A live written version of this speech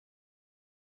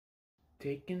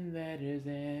Taking letters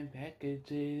and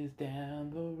packages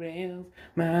down the rails.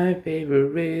 My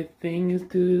favorite thing is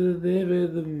to deliver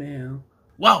the mail.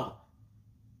 Whoa!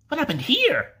 What happened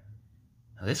here?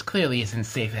 Well, this clearly isn't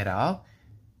safe at all.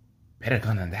 Better go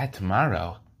on that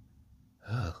tomorrow.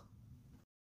 Ugh.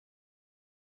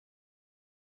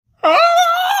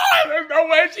 Ah! There's no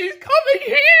way she's coming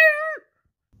here!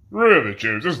 Really,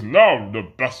 James, is now the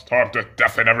best time to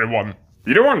deafen everyone.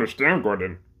 You don't understand,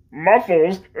 Gordon.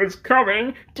 Muffles is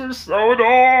coming to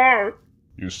Sodor!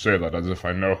 You say that as if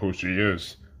I know who she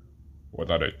is, or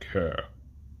that I care.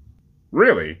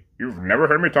 Really? You've never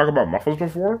heard me talk about Muffles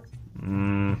before?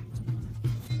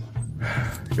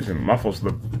 Isn't Muffles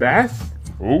the best?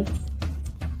 Who?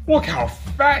 Look how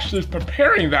fast she's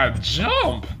preparing that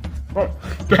jump! Oh,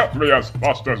 can't be as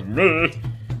fast as me!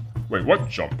 Wait, what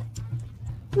jump?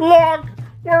 Look!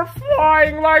 We're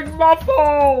flying like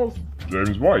Muffles!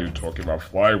 James, why are you talking about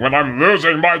flying when I'm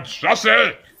losing my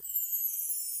Jessie?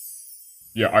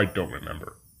 Yeah, I don't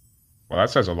remember. Well, that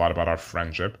says a lot about our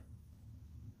friendship.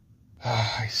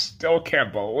 I still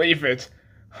can't believe it.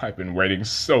 I've been waiting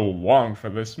so long for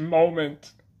this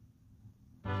moment.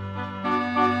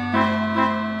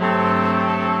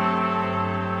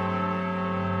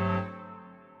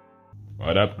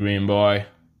 What up, green boy?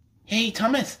 Hey,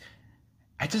 Thomas.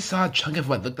 I just saw a chunk of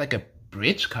what looked like a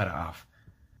bridge cut off.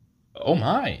 Oh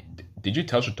my, did you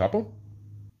tell Shatopo?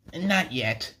 Not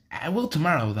yet. I will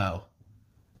tomorrow, though.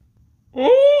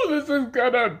 Oh, this is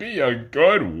gonna be a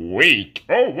good week.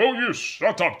 Oh, will you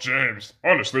shut up, James?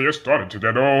 Honestly, you're starting to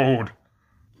get old.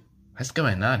 What's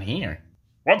going on here?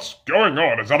 What's going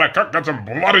on is that I can't get some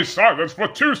bloody silence for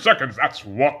 2 seconds, that's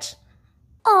what.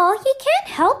 Aw, he can't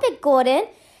help it, Gordon.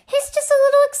 He's just a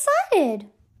little excited.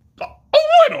 A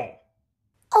little?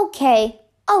 Okay,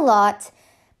 a lot.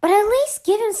 But at least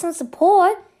give him some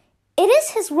support. It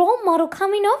is his role model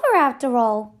coming over after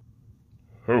all.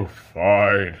 Oh,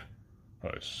 fine.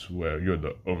 I swear you're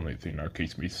the only thing that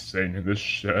keeps me sane in this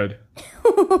shed.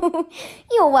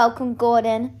 You're welcome,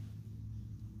 Gordon.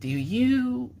 Do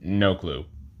you? No clue.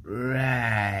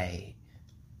 Right.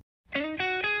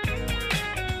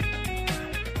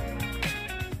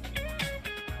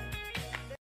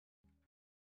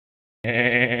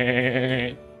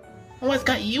 What's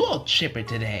got you all chipper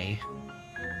today?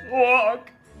 Look!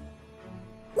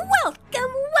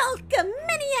 Welcome, welcome,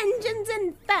 many engines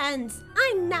and fans!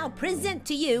 I now present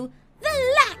to you the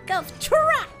lack of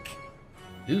track!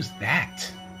 Who's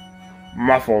that?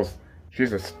 Muffles.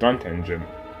 She's a stunt engine.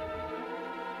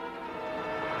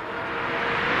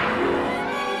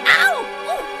 Ow!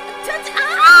 Oh,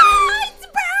 it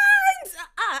burns!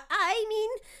 I mean,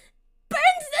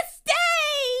 burns the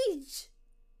stage!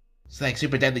 It's like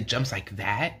super deadly jumps like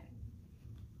that?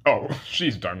 Oh,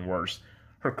 she's done worse.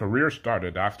 Her career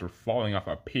started after falling off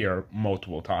a pier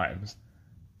multiple times.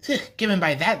 Given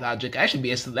by that logic, I should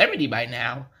be a celebrity by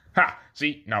now. Ha!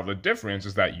 See, now the difference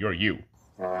is that you're you.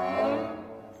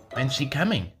 When's she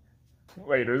coming?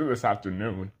 Later this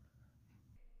afternoon.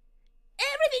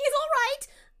 Everything is alright,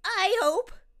 I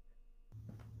hope.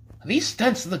 These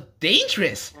stunts look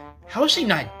dangerous. How is she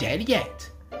not dead yet?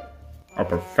 A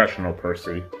professional,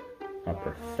 Percy. A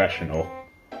professional.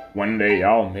 One day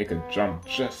I'll make a jump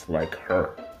just like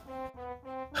her.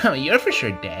 Oh, you're for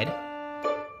sure dead.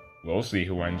 We'll see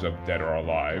who ends up dead or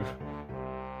alive.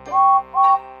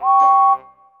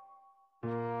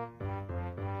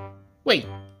 Wait,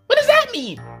 what does that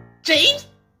mean? James?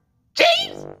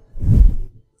 James?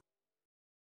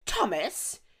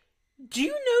 Thomas, do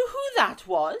you know who that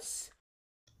was?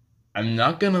 I'm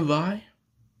not gonna lie.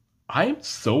 I'm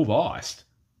so lost.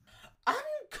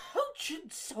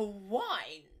 Uncultured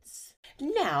swines.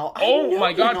 Now, I Oh know my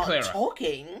you're God, not Clara.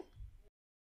 talking.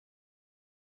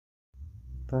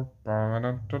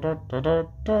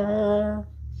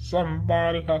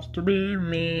 Somebody has to be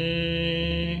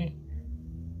me.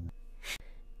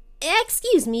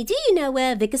 Excuse me, do you know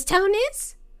where Vickerstown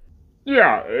is?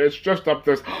 Yeah, it's just up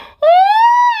this.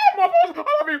 Muffles! I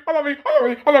love you! I love you! I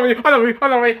love you! I love you! I love you! I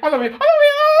love you! I love you! I love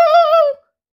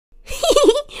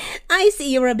you! I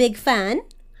see you're a big fan.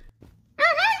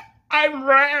 I'm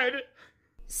red.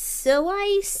 So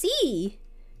I see.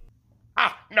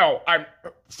 No, I'm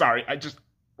sorry.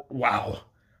 Wow.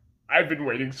 I've been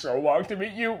waiting so long to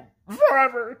meet you.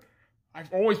 Forever.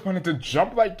 I've always wanted to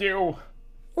jump like you.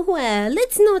 Well,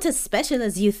 it's not as special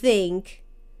as you think.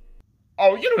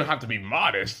 Oh, you don't have to be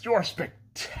modest. You're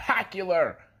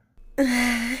spectacular.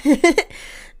 And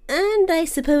I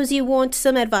suppose you want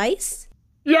some advice?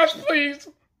 Yes, please.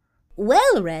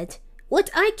 Well, Red, what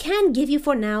I can give you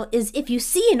for now is if you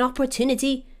see an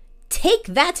opportunity, take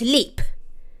that leap.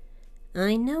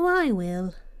 I know I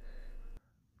will.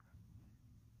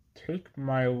 Take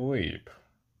my leap.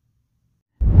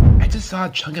 I just saw a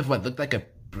chunk of what looked like a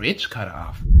bridge cut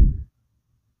off.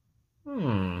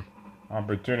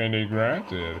 Opportunity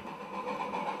granted.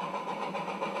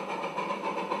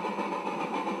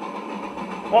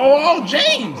 Oh,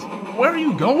 James! Where are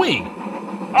you going?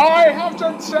 I have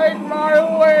to take my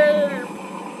leap!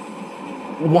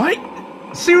 What?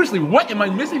 Seriously, what am I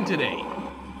missing today?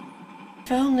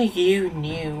 If only you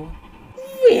knew.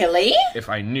 Really? If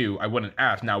I knew, I wouldn't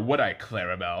ask, now would I,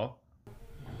 Clarabelle?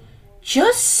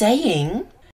 Just saying.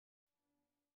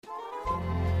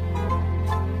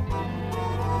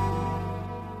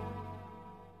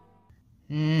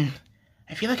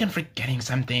 I feel like I'm forgetting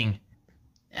something.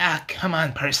 Ah, come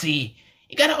on, Percy.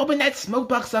 You gotta open that smoke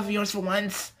box of yours for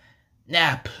once.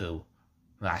 Ah, pooh.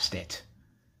 Lost it.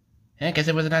 I guess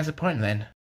it wasn't as important then.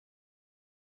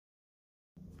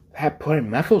 That poor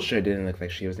Muffles sure didn't look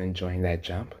like she was enjoying that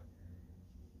jump.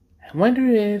 I wonder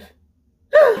if...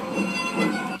 Oh!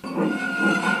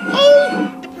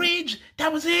 The bridge!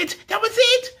 That was it! That was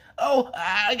it! Oh,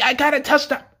 I got a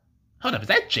touchdown. Hold up, is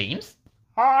that James?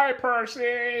 Hi,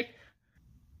 Percy!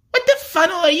 What the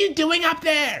funnel are you doing up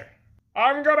there?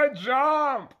 I'm gonna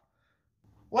jump!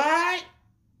 What?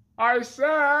 I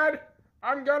said,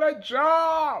 I'm gonna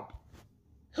jump!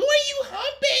 Who are you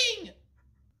humping?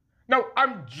 No,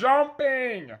 I'm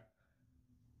jumping!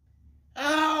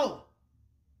 Oh.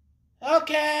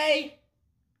 Okay.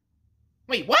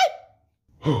 Wait, what?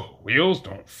 Wheels,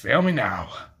 don't fail me now.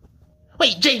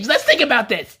 Wait, James, let's think about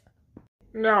this.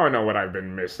 Now I know what I've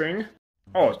been missing.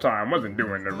 All the time wasn't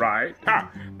doing it right.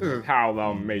 Ha! This is how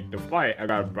they'll make the flight. I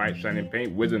got bright shiny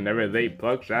paint, wizard never late,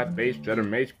 plug, shaft, face, cheddar,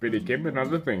 mace, pretty kid, and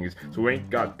other things. So ain't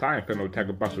got time for no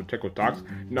tackle box or tickle talks.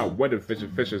 Not what if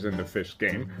fishes in the fish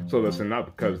game. So listen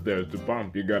up, cause there's the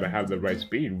bump. You gotta have the right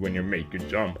speed when you make your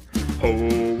jump.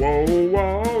 Oh, whoa,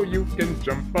 whoa, you can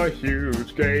jump a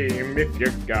huge game if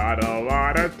you got a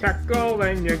lot of tackle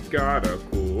and you got a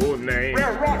cool name.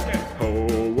 We're rocking. Oh,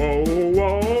 whoa,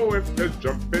 whoa, if the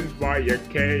jumping's why you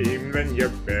came, then you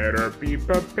better be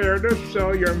prepared to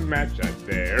show your match at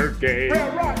their game.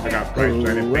 I got bright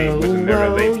shiny paint with never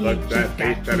late, plug that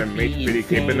face, that a mate, pretty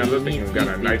keep another thing. Got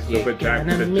a nice super jack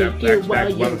with a jump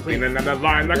back, one scene, another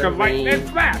line like a lightning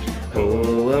flash.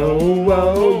 Oh,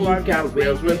 you got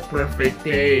wheels with perfect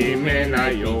aim, and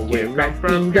I always right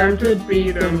from down to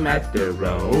beat them at their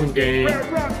own game.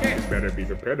 Better be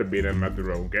prepared to beat them at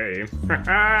their own game.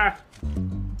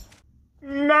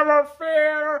 Never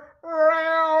fear,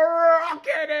 Rail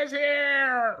Rocket is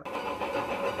here!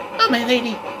 Oh, my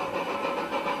lady.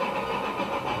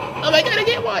 Oh, I gotta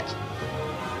get watched.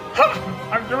 Ha!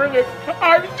 I'm doing it!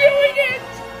 I'm doing it!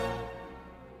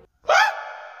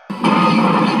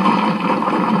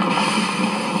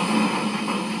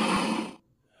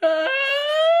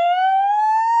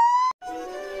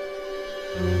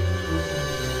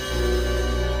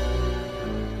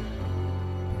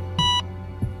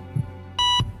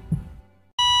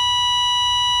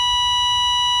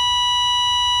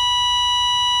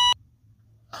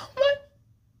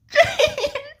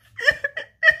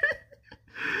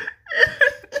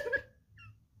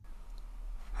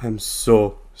 I'm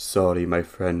so sorry, my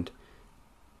friend.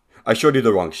 I showed you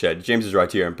the wrong shed. James is right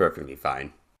here and perfectly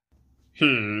fine.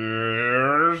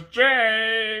 Here's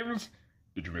James!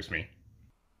 Did you miss me?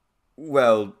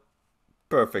 Well,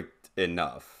 perfect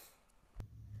enough.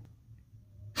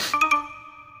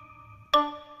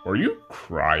 Are you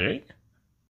crying?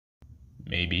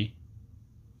 Maybe.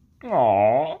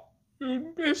 Aw,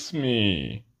 you'd miss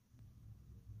me.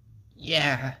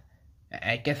 Yeah,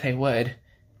 I guess I would.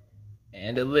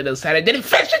 And a little sad I didn't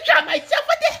finish the job myself.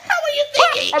 What the hell are you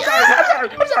thinking? I'm sorry, I'm sorry,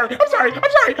 I'm sorry, I'm sorry, I'm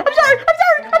sorry, I'm sorry, I'm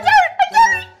sorry, I'm sorry, I'm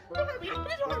sorry. Don't hurt me,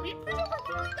 please don't hurt me, please don't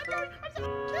hurt me, please, I'm sorry, I'm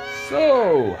sorry.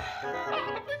 So,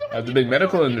 how's the big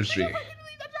medical industry?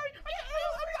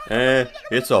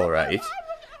 It's alright.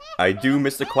 I do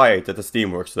miss the quiet at the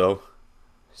Steamworks, though.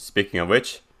 Speaking of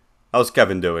which, how's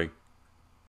Kevin doing?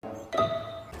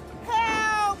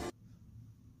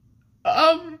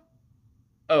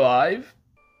 Alive?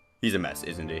 He's a mess,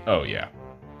 isn't he? Oh, yeah.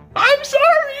 I'm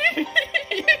sorry!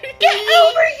 Get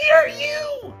over here,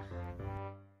 you!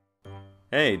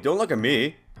 Hey, don't look at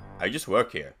me. I just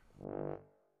work here.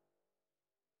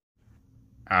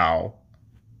 Ow.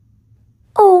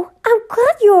 Oh, I'm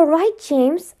glad you're alright,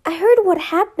 James. I heard what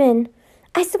happened.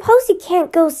 I suppose you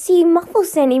can't go see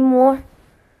Muffles anymore.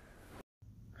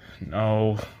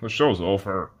 No, the show's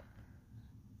over.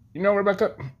 You know,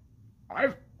 Rebecca,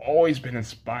 I've always been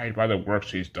inspired by the work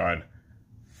she's done.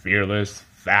 Fearless,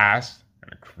 fast,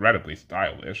 and incredibly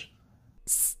stylish.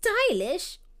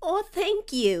 Stylish? Oh,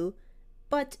 thank you.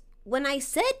 But when I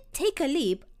said take a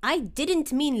leap, I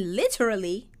didn't mean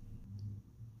literally.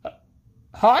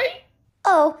 Hi?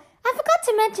 Oh, I forgot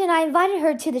to mention I invited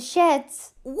her to the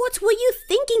sheds. What were you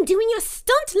thinking doing a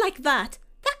stunt like that?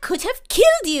 That could have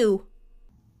killed you.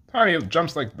 Tiny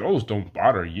jumps like those don't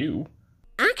bother you.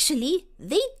 Actually,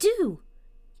 they do.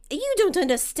 You don't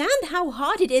understand how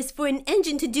hard it is for an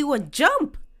engine to do a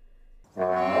jump.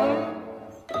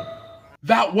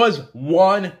 That was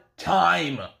one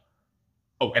time.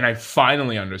 Oh, and I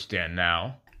finally understand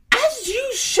now. As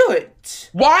you should.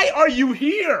 Why are you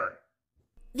here?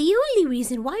 The only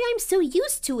reason why I'm so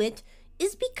used to it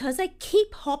is because I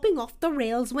keep hopping off the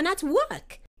rails when at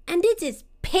work. And it is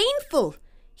painful.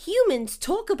 Humans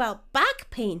talk about back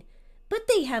pain, but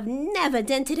they have never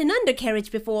dented an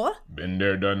undercarriage before. Been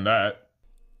there, done that.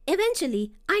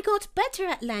 Eventually, I got better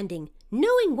at landing,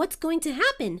 knowing what's going to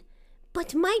happen.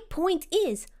 But my point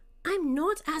is, I'm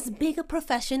not as big a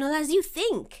professional as you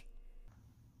think.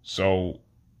 So,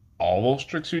 all those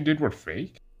tricks you did were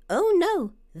fake? Oh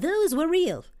no, those were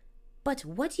real. But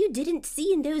what you didn't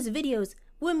see in those videos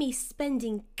were me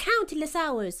spending countless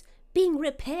hours being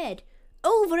repaired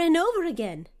over and over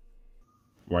again.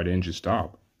 Why didn't you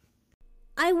stop?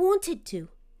 I wanted to,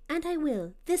 and I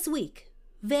will this week,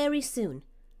 very soon.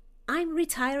 I'm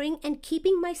retiring and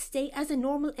keeping my stay as a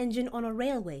normal engine on a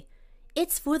railway.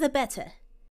 It's for the better.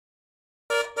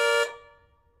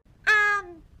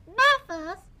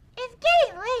 Muffles, it's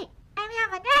getting late, and we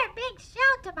have another big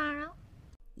show tomorrow.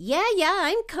 Yeah,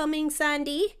 I'm coming,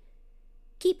 Sandy.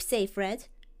 Keep safe, Red.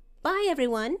 Bye,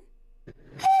 everyone.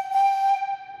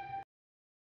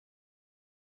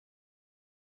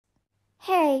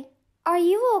 Hey, are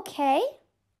you okay?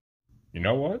 You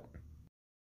know what?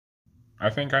 I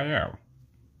think I am.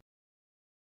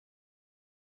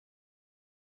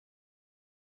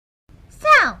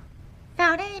 So,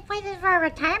 found any places for a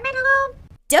retirement home?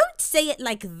 Don't say it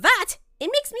like that. It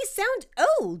makes me sound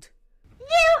old.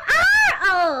 You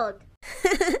are old!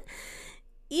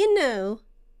 You know,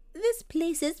 this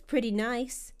place is pretty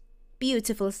nice.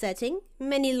 Beautiful setting,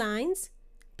 many lines.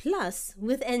 Plus,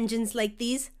 with engines like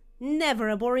these, never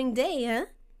a boring day, huh?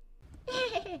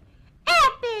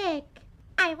 Epic!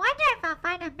 I wonder if I'll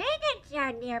find a maintenance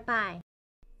yard nearby.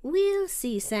 We'll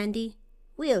see, Sandy.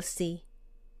 We'll see.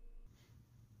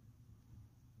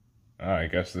 I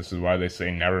guess this is why they say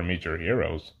never meet your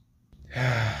heroes.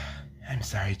 I'm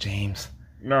sorry, James.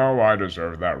 No, I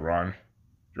deserve that run.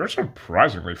 You're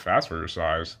surprisingly fast for your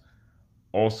size.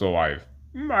 Also, I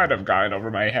might have gotten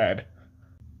over my head.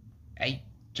 I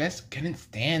just couldn't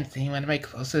stand seeing one of my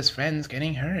closest friends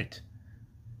getting hurt.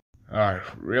 I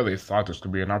really thought this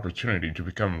could be an opportunity to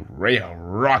become Rail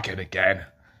Rocket again.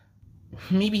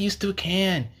 Maybe you still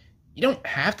can. You don't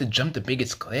have to jump the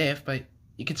biggest cliff, but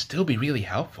you can still be really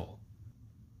helpful.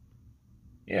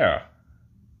 Yeah,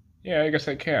 I guess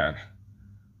I can.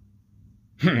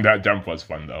 That jump was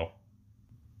fun, though.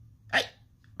 But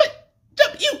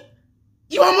jump,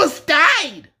 you almost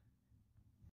died!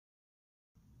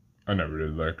 I never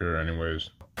did like her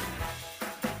anyways.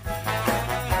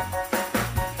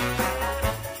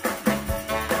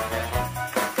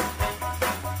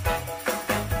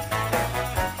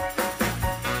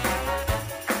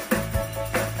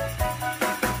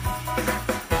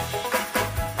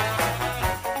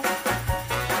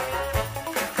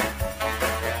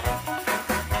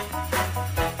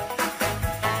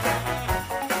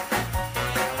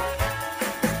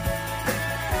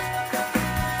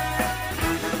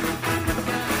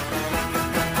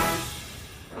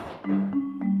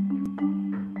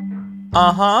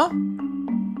 Uh-huh.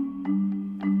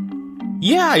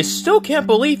 Yeah, I still can't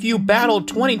believe you battled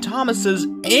 20 Thomases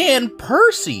and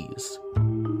Percys.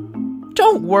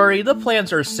 Don't worry, the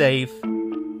plans are safe.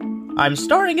 I'm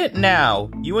starting it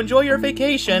now. You enjoy your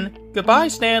vacation. Goodbye,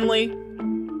 Stanley.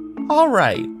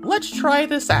 Alright, let's try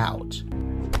this out.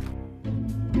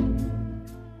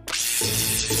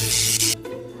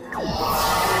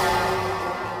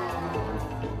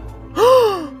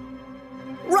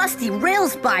 Rusty rail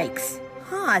spikes!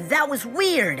 Huh, that was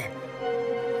weird.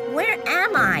 Where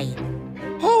am I?